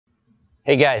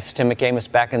Hey guys, Tim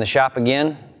McAmis back in the shop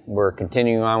again. We're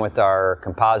continuing on with our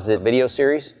composite video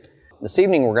series. This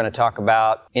evening we're going to talk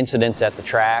about incidents at the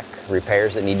track,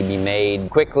 repairs that need to be made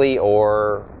quickly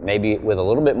or maybe with a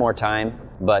little bit more time.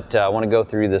 But I want to go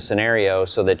through the scenario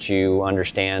so that you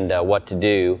understand what to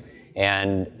do.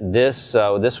 And this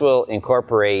will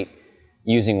incorporate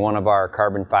using one of our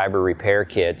carbon fiber repair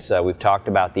kits. We've talked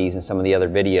about these in some of the other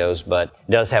videos, but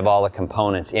it does have all the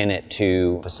components in it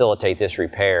to facilitate this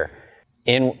repair.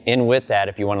 In with that,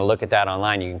 if you want to look at that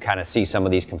online, you can kind of see some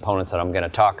of these components that I'm going to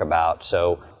talk about.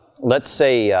 So let's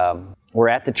say we're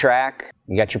at the track,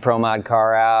 you got your Pro Mod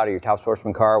car out or your Top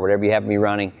Sportsman car, whatever you have to be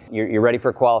running. You're ready for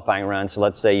a qualifying run. So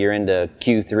let's say you're into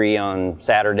Q3 on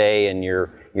Saturday and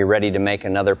you're ready to make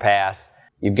another pass.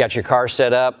 You've got your car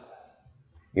set up,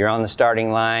 you're on the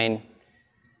starting line,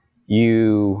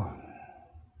 you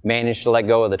manage to let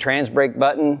go of the trans brake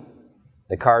button,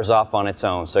 the car's off on its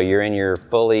own. So you're in your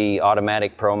fully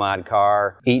automatic Pro Mod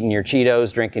car, eating your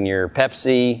Cheetos, drinking your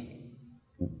Pepsi.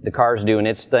 The car's doing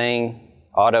its thing,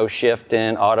 auto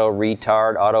shifting, auto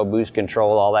retard, auto boost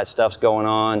control, all that stuff's going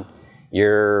on.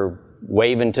 You're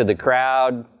waving to the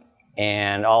crowd,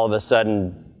 and all of a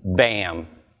sudden, bam,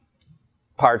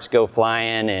 parts go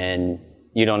flying and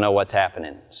you don't know what's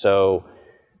happening. So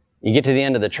you get to the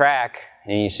end of the track,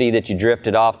 and you see that you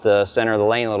drifted off the center of the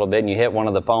lane a little bit and you hit one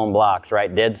of the foam blocks,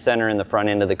 right dead center in the front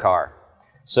end of the car.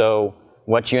 So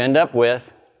what you end up with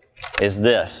is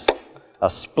this, a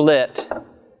split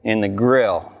in the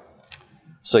grill.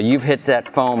 So you've hit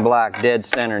that foam block dead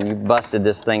center and you busted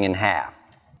this thing in half.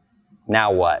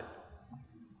 Now what?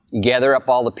 You gather up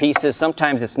all the pieces.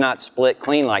 Sometimes it's not split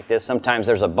clean like this. Sometimes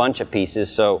there's a bunch of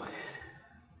pieces. So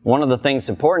one of the things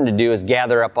important to do is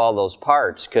gather up all those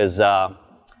parts, because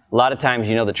a lot of times,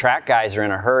 you know, the track guys are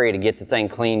in a hurry to get the thing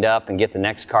cleaned up and get the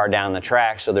next car down the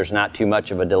track, so there's not too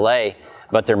much of a delay.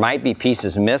 But there might be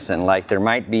pieces missing, like there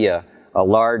might be a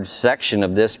large section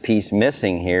of this piece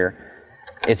missing here.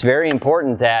 It's very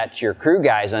important that your crew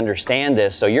guys understand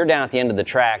this. So you're down at the end of the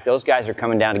track, those guys are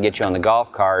coming down to get you on the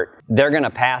golf cart. They're going to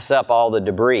pass up all the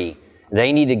debris.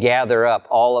 They need to gather up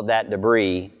all of that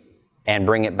debris and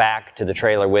bring it back to the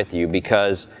trailer with you,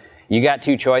 because you got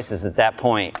two choices at that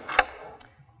point.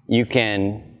 You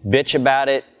can bitch about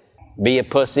it, be a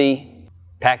pussy,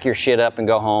 pack your shit up and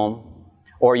go home,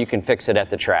 or you can fix it at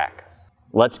the track.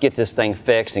 Let's get this thing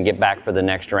fixed and get back for the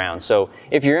next round. So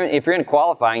if you're in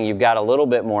qualifying, you've got a little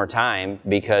bit more time,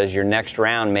 because your next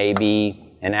round may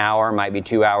be an hour, might be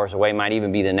 2 hours away, might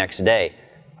even be the next day.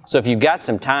 So if you've got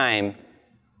some time,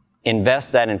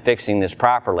 invest that in fixing this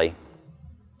properly.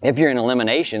 If you're in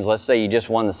eliminations, let's say you just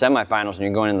won the semifinals and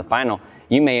you're going in the final,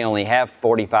 you may only have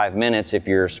 45 minutes. If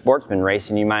you're a sportsman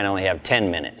racing, you might only have 10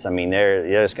 minutes. I mean, they're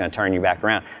just going to turn you back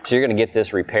around. So you're going to get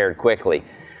this repaired quickly.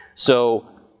 So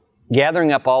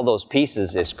gathering up all those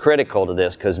pieces is critical to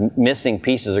this, because missing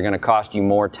pieces are going to cost you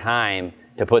more time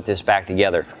to put this back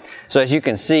together. So as you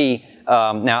can see,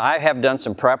 now I have done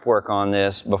some prep work on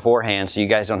this beforehand, so you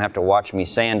guys don't have to watch me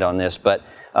sand on this, but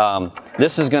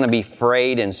this is going to be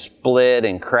frayed and split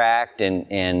and cracked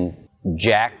and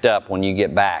jacked up when you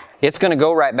get back. It's going to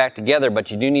go right back together, but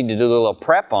you do need to do a little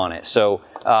prep on it. So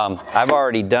I've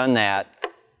already done that,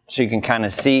 so you can kind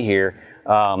of see here.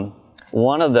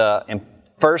 One of the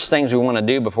first things we want to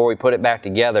do before we put it back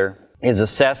together is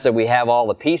assess that we have all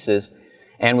the pieces,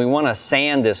 and we want to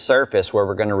sand this surface where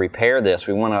we're going to repair this.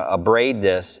 We want to abrade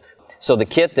this. So the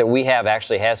kit that we have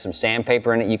actually has some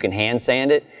sandpaper in it. You can hand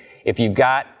sand it. If you've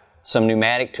got some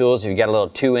pneumatic tools, if you've got a little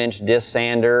 2-inch disc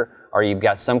sander, or you've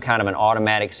got some kind of an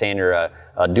automatic sander,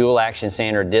 a dual action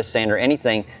sander, a disc sander,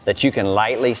 anything that you can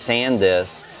lightly sand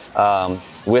this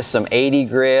with some 80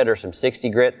 grit or some 60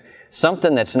 grit,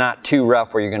 something that's not too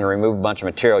rough where you're going to remove a bunch of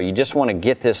material. You just want to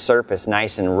get this surface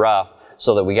nice and rough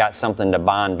so that we got something to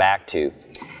bond back to.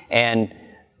 And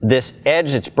this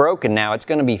edge that's broken now, it's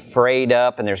going to be frayed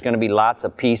up, and there's going to be lots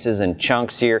of pieces and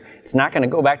chunks here. It's not going to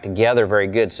go back together very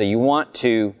good. So you want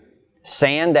to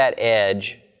sand that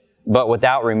edge, but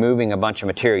without removing a bunch of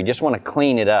material. You just want to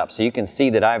clean it up. So you can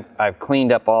see that I've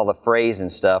cleaned up all the frays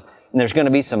and stuff. And there's going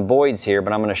to be some voids here,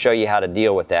 but I'm going to show you how to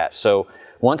deal with that. So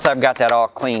once I've got that all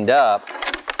cleaned up,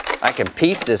 I can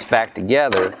piece this back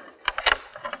together,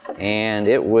 and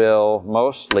it will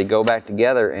mostly go back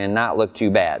together and not look too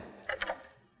bad.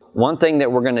 One thing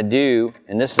that we're going to do,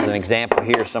 and this is an example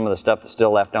here, some of the stuff that's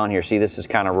still left on here. See, this is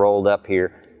kind of rolled up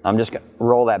here. I'm just going to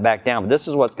roll that back down. But this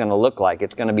is what it's going to look like.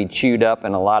 It's going to be chewed up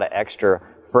and a lot of extra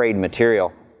frayed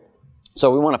material.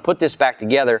 So we want to put this back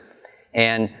together,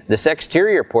 and this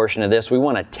exterior portion of this, we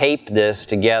want to tape this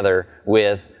together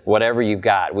with whatever you've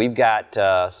got. We've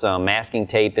got some masking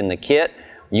tape in the kit.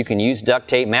 You can use duct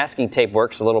tape. Masking tape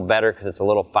works a little better because it's a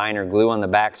little finer glue on the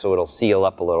back, so it'll seal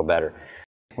up a little better.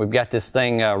 We've got this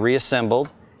thing reassembled.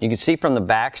 You can see from the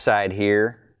back side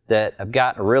here that I've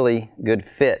got a really good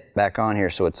fit back on here,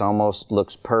 so it's almost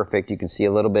looks perfect. You can see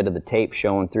a little bit of the tape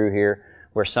showing through here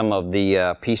where some of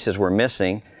the pieces were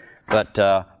missing. But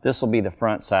this will be the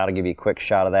front side. I'll give you a quick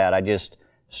shot of that. I just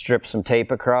stripped some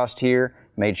tape across here,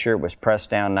 made sure it was pressed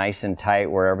down nice and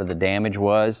tight wherever the damage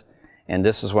was. And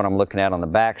this is what I'm looking at on the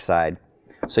back side.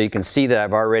 So you can see that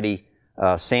I've already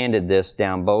sanded this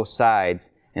down both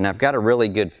sides, and I've got a really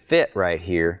good fit right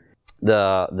here.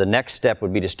 The next step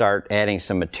would be to start adding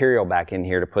some material back in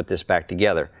here to put this back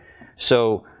together.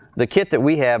 So the kit that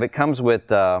we have, it comes with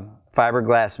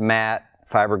fiberglass mat,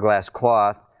 fiberglass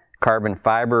cloth, carbon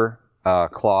fiber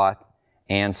cloth,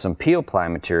 and some peel ply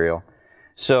material.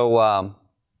 So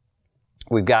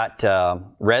we've got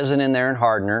resin in there and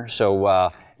hardener.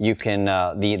 So you can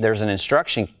there's an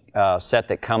instruction set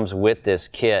that comes with this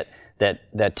kit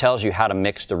that tells you how to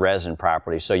mix the resin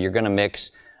properly. So you're going to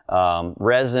mix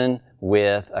resin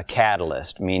with a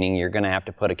catalyst, meaning you're going to have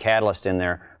to put a catalyst in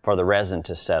there for the resin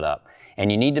to set up.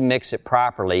 And you need to mix it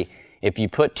properly. If you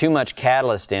put too much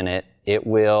catalyst in it, it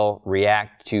will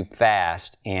react too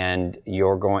fast, and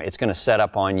it's going to set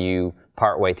up on you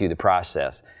partway through the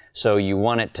process. So you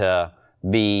want it to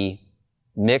be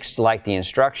mixed like the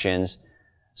instructions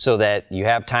so that you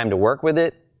have time to work with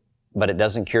it, but it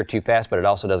doesn't cure too fast, but it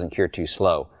also doesn't cure too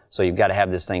slow. So you've got to have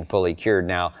this thing fully cured.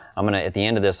 Now, at the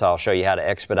end of this, I'll show you how to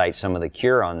expedite some of the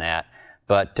cure on that.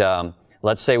 But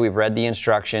let's say we've read the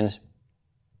instructions.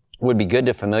 It would be good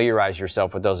to familiarize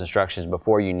yourself with those instructions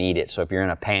before you need it. So if you're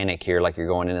in a panic here, like you're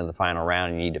going into the final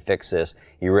round and you need to fix this,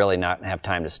 you really not have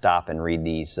time to stop and read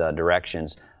these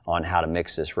directions on how to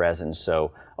mix this resin.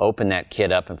 So open that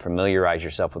kit up and familiarize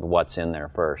yourself with what's in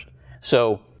there first.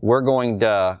 So we're going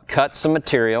to cut some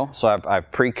material. So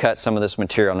I've pre-cut some of this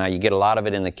material. Now you get a lot of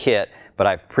it in the kit, but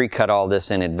I've pre-cut all this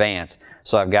in advance.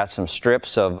 So I've got some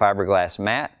strips of fiberglass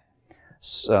mat,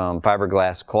 some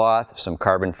fiberglass cloth, some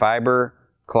carbon fiber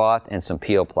cloth, and some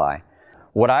peel ply.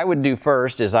 What I would do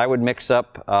first is I would mix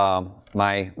up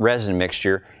my resin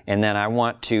mixture, and then I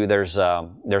want to,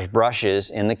 there's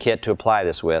brushes in the kit to apply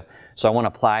this with. So I want to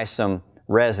apply some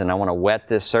resin. I want to wet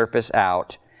this surface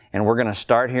out, and we're going to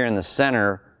start here in the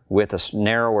center with a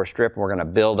narrower strip, and we're going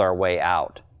to build our way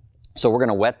out. So we're going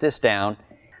to wet this down.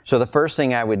 So the first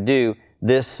thing I would do,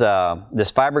 this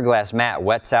fiberglass mat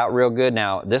wets out real good.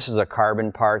 Now this is a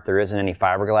carbon part, there isn't any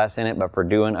fiberglass in it, but for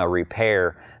doing a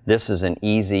repair, this is an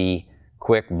easy,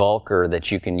 quick bulker that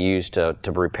you can use to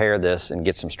repair this and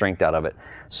get some strength out of it.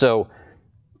 So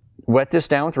wet this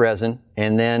down with resin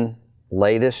and then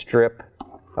lay this strip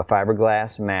of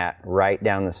fiberglass mat right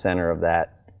down the center of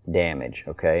that damage,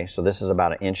 okay? So this is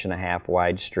about 1.5 inch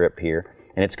wide strip here,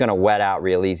 and it's going to wet out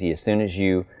real easy. As soon as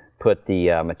you put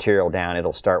the material down,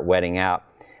 it'll start wetting out.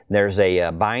 There's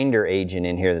a binder agent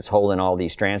in here that's holding all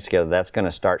these strands together. That's going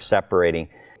to start separating.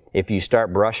 If you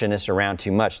start brushing this around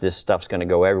too much, this stuff's going to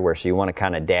go everywhere. So you want to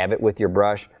kind of dab it with your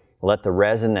brush. Let the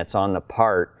resin that's on the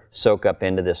part soak up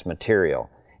into this material,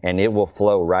 and it will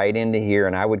flow right into here.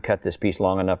 And I would cut this piece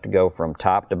long enough to go from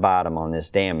top to bottom on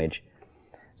this damage.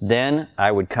 Then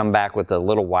I would come back with a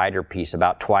little wider piece,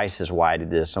 about twice as wide as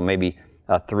this, so maybe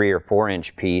a 3 or 4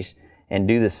 inch piece, and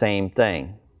do the same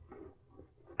thing,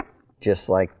 just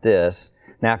like this.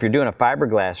 Now if you're doing a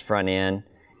fiberglass front end,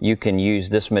 you can use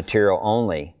this material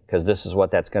only, because this is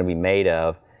what that's going to be made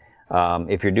of.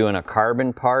 If you're doing a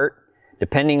carbon part,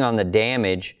 depending on the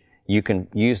damage, you can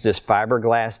use this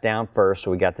fiberglass down first, so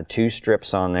we got the 2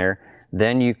 strips on there.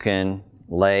 Then you can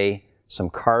lay some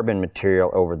carbon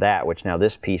material over that, which now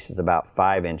this piece is about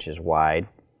 5 inches wide,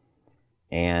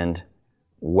 and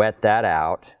wet that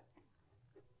out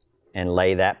and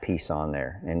lay that piece on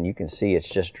there. And you can see it's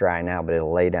just dry now, but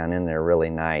it'll lay down in there really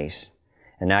nice.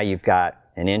 And now you've got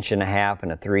 1.5 inches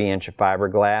and a 3 inch of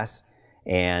fiberglass,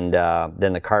 and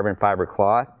then the carbon fiber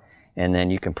cloth, and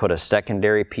then you can put a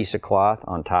secondary piece of cloth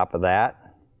on top of that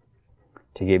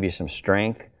to give you some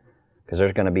strength, because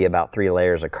there's going to be about 3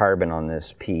 layers of carbon on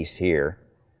this piece here.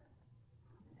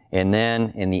 And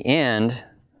then in the end,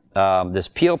 this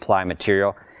peel ply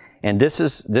material, and this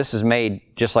is made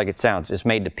just like it sounds. It's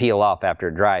made to peel off after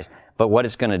it dries. But what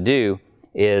it's going to do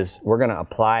is we're going to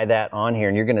apply that on here,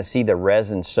 and you're going to see the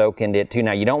resin soak into it too.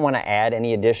 Now you don't want to add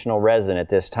any additional resin at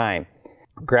this time.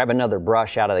 Grab another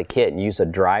brush out of the kit and use a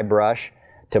dry brush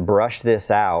to brush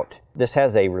this out. This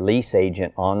has a release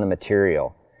agent on the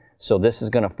material. So this is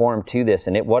going to form to this,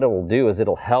 and what it will do is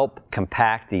it'll help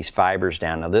compact these fibers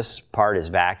down. Now this part is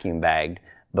vacuum bagged,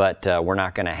 but we're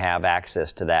not going to have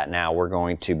access to that now. We're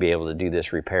going to be able to do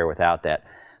this repair without that.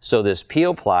 So this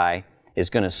peel ply is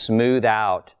going to smooth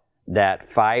out that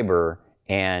fiber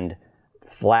and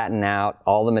flatten out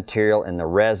all the material and the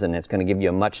resin. It's going to give you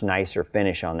a much nicer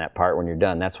finish on that part when you're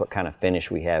done. That's what kind of finish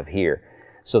we have here.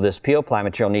 So this peel ply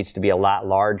material needs to be a lot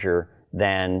larger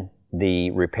than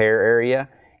the repair area,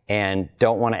 and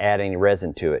don't want to add any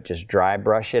resin to it. Just dry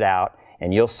brush it out,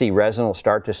 and you'll see resin will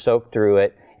start to soak through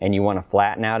it, and you want to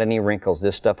flatten out any wrinkles.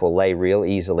 This stuff will lay real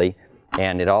easily,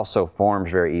 and it also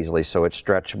forms very easily, so it's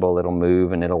stretchable, it'll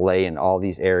move, and it'll lay in all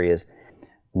these areas.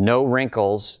 No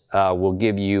wrinkles will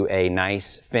give you a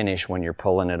nice finish when you're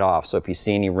pulling it off. So if you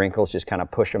see any wrinkles, just kind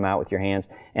of push them out with your hands.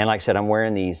 And like I said, I'm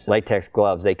wearing these latex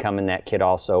gloves. They come in that kit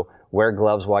also. Wear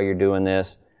gloves while you're doing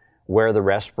this. Wear the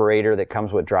respirator that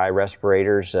comes with dry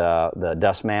respirators, the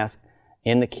dust mask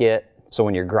in the kit. So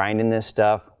when you're grinding this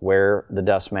stuff, wear the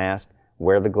dust mask.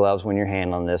 Wear the gloves when you're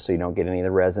handling this so you don't get any of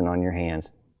the resin on your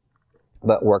hands.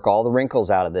 But work all the wrinkles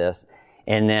out of this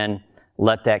and then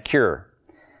let that cure.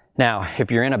 Now, if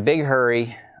you're in a big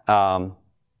hurry,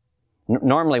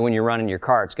 normally when you're running your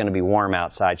car, it's going to be warm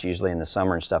outside, it's usually in the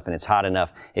summer and stuff, and it's hot enough.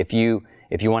 If you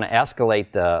want to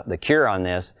escalate the cure on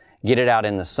this, get it out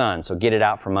in the sun. So get it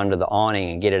out from under the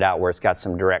awning and get it out where it's got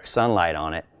some direct sunlight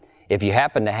on it. If you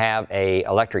happen to have an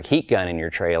electric heat gun in your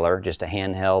trailer, just a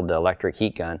handheld electric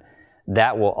heat gun,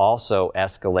 that will also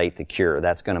escalate the cure.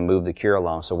 That's going to move the cure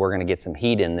along. So we're going to get some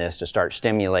heat in this to start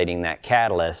stimulating that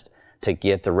catalyst to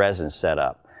get the resin set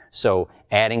up. So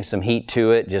adding some heat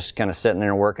to it, just kind of sitting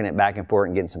there and working it back and forth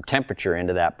and getting some temperature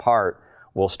into that part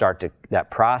will start that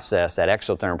process, that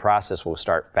exotherm process will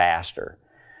start faster.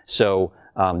 So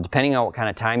depending on what kind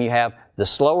of time you have, the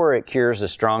slower it cures, the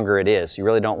stronger it is. You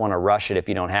really don't want to rush it if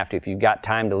you don't have to. If you've got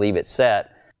time to leave it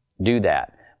set, do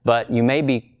that. But you may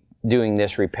be doing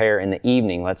this repair in the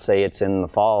evening. Let's say it's in the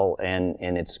fall and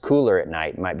it's cooler at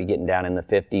night. It might be getting down in the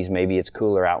 50s. Maybe it's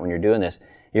cooler out when you're doing this.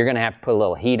 You're going to have to put a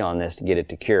little heat on this to get it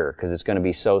to cure because it's going to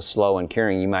be so slow in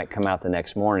curing. You might come out the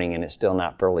next morning and it's still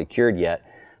not fully cured yet.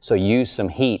 So use some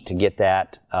heat to get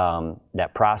that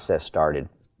process started.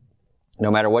 No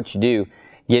matter what you do,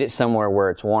 get it somewhere where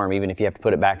it's warm. Even if you have to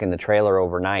put it back in the trailer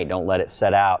overnight, don't let it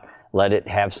set out. Let it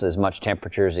have as much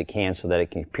temperature as it can so that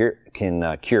it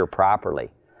can cure properly.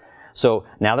 So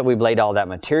now that we've laid all that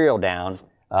material down,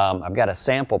 I've got a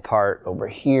sample part over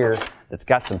here that's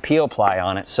got some peel ply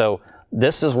on it. So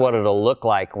this is what it'll look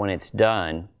like when it's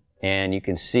done, and you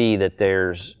can see that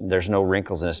there's no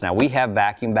wrinkles in this. Now we have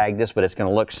vacuum bagged this, but it's going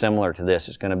to look similar to this.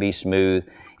 It's going to be smooth,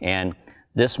 and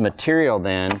this material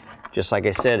then, just like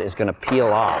I said, is going to peel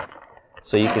off.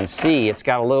 So you can see it's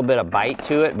got a little bit of bite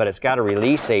to it, but it's got a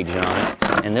release agent on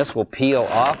it, and this will peel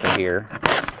off of here.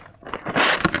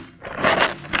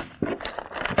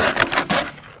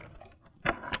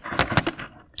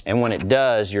 And when it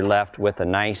does, you're left with a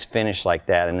nice finish like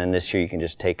that, and then this here you can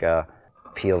just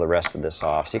peel the rest of this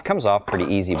off. So it comes off pretty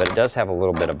easy, but it does have a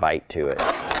little bit of bite to it.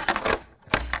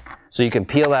 So you can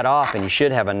peel that off and you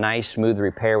should have a nice smooth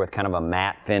repair with kind of a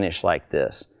matte finish like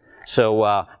this.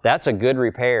 So that's a good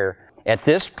repair. At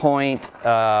this point,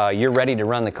 you're ready to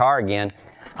run the car again.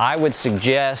 I would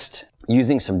suggest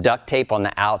using some duct tape on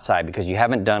the outside because you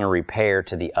haven't done a repair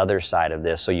to the other side of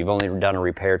this, so you've only done a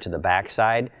repair to the back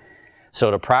side. So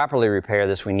to properly repair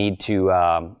this, we need to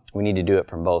do it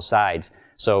from both sides.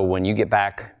 So when you get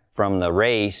back from the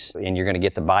race and you're going to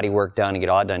get the body work done and get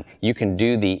all that done, you can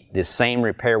do the same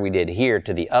repair we did here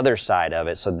to the other side of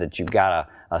it so that you've got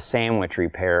a sandwich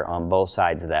repair on both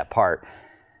sides of that part.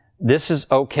 This is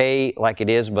okay like it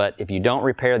is, but if you don't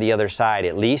repair the other side,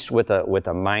 at least with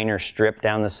a minor strip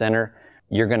down the center,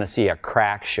 you're going to see a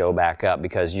crack show back up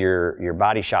because your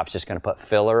body shop's just going to put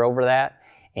filler over that.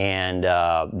 And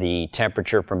the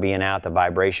temperature from being out, the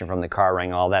vibration from the car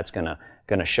ring, all that's going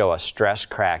to show a stress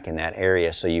crack in that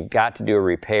area. So you've got to do a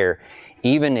repair,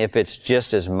 even if it's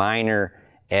just as minor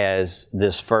as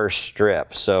this first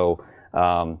strip. So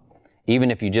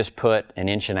even if you just put an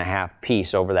 1.5 inch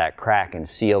piece over that crack and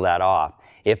seal that off,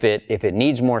 if it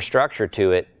needs more structure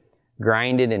to it,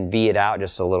 grind it and V it out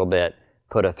just a little bit.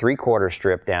 Put a 3/4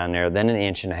 strip down there, then an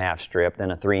 1.5 inch strip,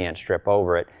 then a 3-inch strip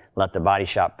over it. Let the body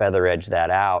shop feather edge that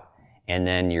out, and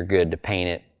then you're good to paint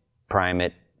it, prime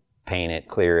it, paint it,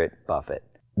 clear it, buff it.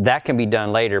 That can be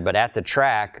done later, but at the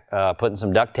track, putting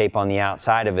some duct tape on the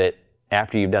outside of it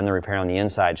after you've done the repair on the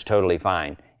inside is totally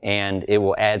fine. And it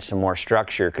will add some more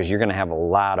structure because you're going to have a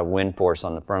lot of wind force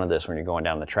on the front of this when you're going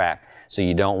down the track. So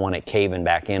you don't want it caving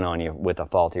back in on you with a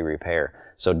faulty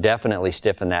repair. So definitely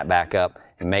stiffen that back up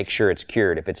and make sure it's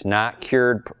cured. If it's not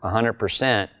cured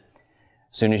 100%,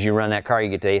 as soon as you run that car, you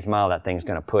get to 8th mile, that thing's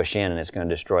going to push in and it's going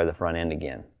to destroy the front end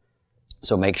again.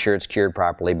 So make sure it's cured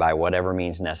properly by whatever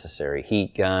means necessary.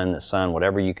 Heat gun, the sun,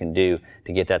 whatever you can do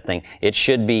to get that thing. It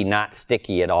should be not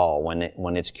sticky at all.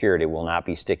 When it's cured, it will not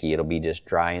be sticky. It'll be just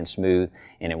dry and smooth,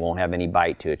 and it won't have any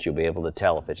bite to it. You'll be able to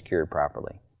tell if it's cured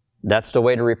properly. That's the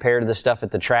way to repair the stuff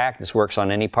at the track. This works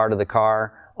on any part of the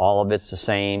car. All of it's the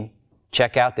same.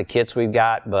 Check out the kits we've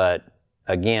got, but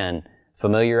again,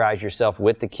 familiarize yourself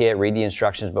with the kit, read the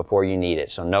instructions before you need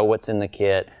it. So know what's in the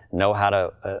kit, know how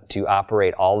to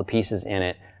operate all the pieces in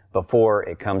it before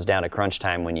it comes down to crunch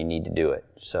time when you need to do it.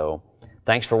 So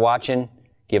thanks for watching.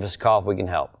 Give us a call if we can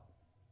help.